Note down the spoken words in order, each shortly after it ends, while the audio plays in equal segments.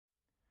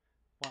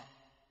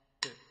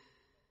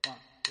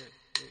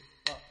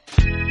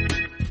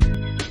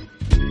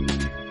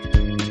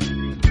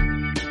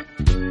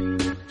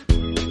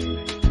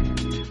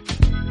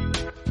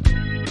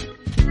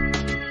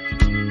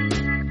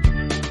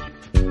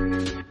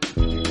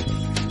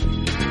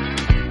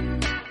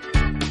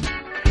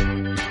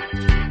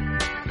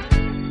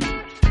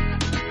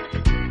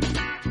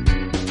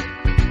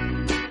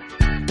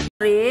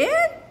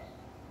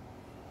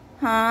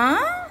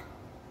Huh?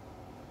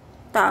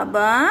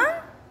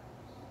 Taban?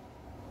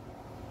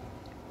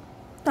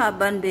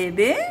 Taban,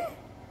 baby?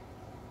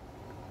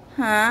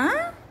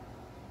 Huh?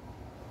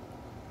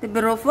 Det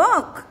beror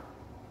folk.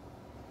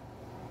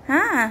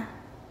 Ha?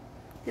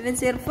 Det vill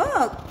se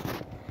folk.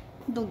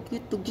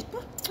 Dugget pa.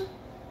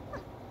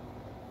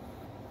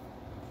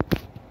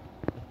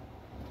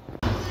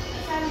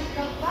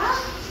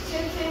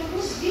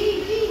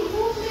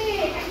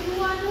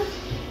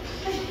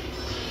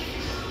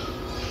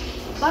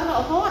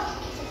 Bara hot.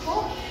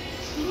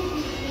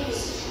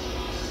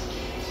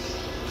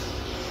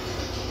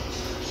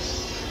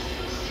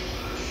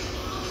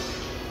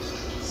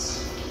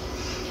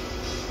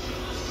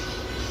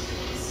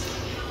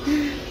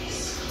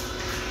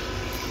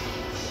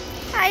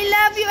 I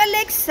love you,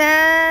 Alexa.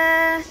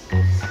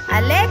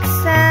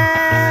 Alexa.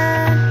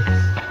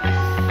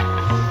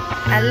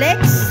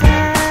 Alexa.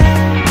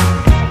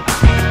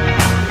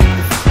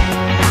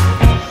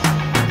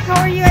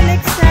 How are you,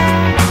 Alexa?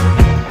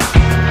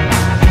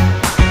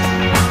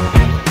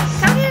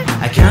 Come here.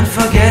 I can't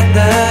forget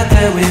the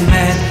day we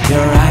met.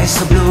 Your eyes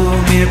so blue,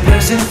 me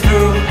piercing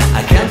through.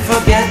 I can't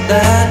forget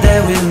the day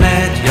we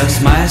met. Your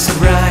smile so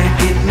bright,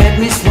 it made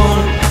me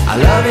swoon. Our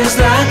love is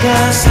like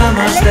a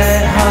summer's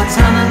day, hot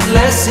and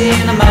endless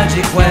in a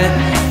magic way.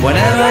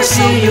 Whenever I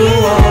see you,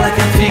 all I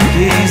can think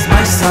is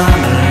my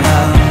summer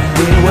love.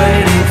 Been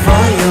waiting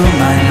for you,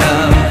 my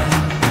love.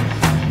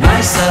 My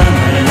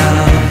summer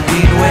love.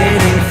 Been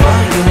waiting for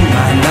you,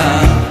 my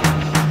love.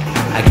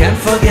 I can't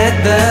forget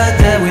the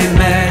day we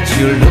met.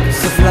 You looked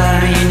so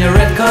fly in your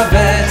red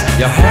Corvette.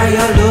 Your hair,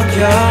 your look,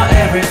 your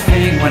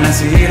everything. When I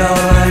see it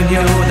all, I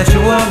knew that you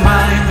were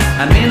mine.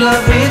 I'm in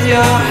love with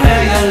your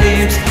hair, your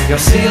lips, your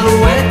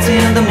silhouette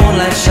in the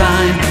moonlight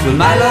shine. With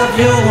my love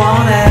you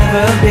won't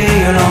ever be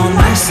alone.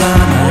 My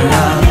summer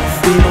love,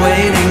 been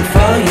waiting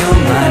for you,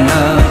 my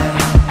love.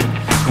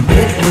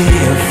 Completely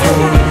a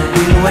fool,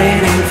 been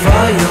waiting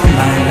for you,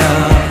 my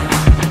love.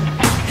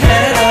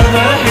 Head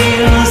over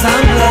heels,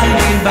 I'm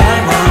blinded by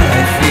what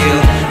I feel.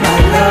 My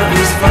love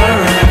is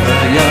forever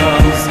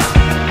yours.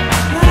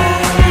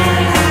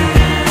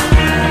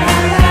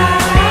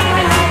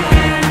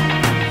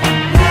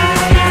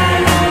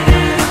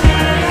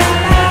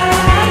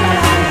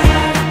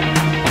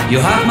 You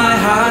have my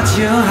heart,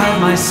 you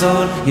have my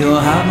soul. You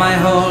have my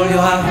whole, you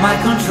have my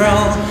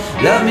control.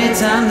 Love me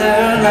tender,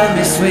 love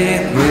me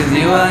sweet. With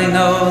you I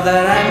know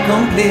that I'm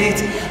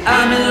complete.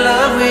 I'm in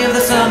love with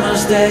the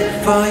summer's day.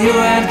 For you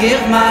I'd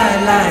give my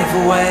life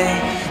away.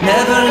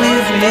 Never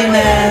leave me,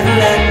 never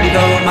let me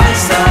go. My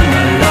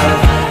summer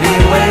love, be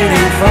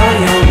waiting for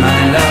you, my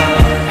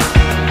love.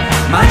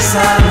 My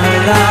summer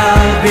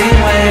love, be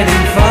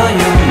waiting for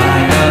you, my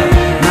love.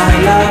 My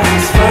love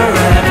is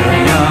forever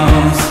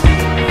yours.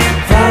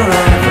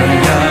 Forever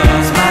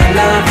yours, my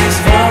love is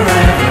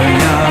forever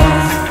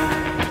yours.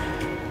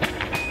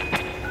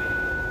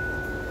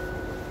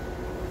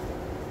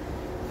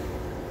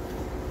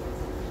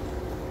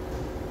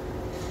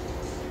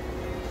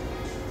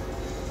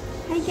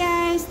 Hi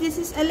guys, this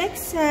is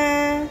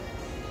Alexa.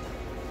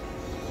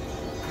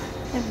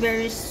 A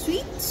very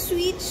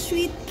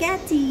sweet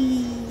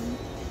catty.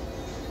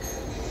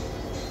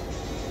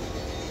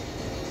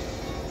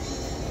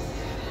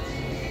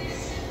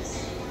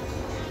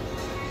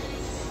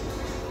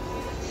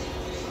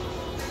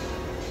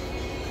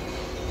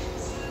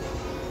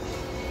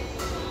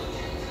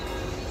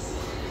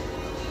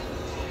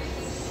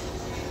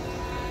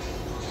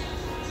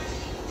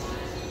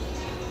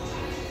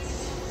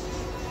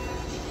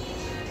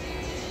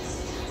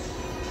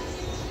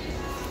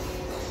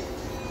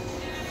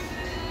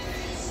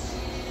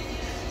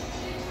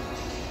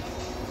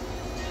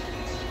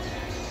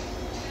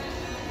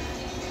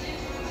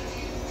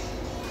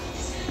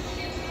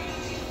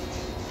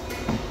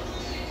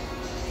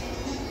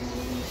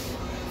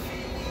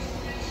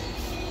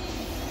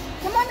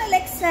 Come on,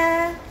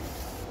 Alexa.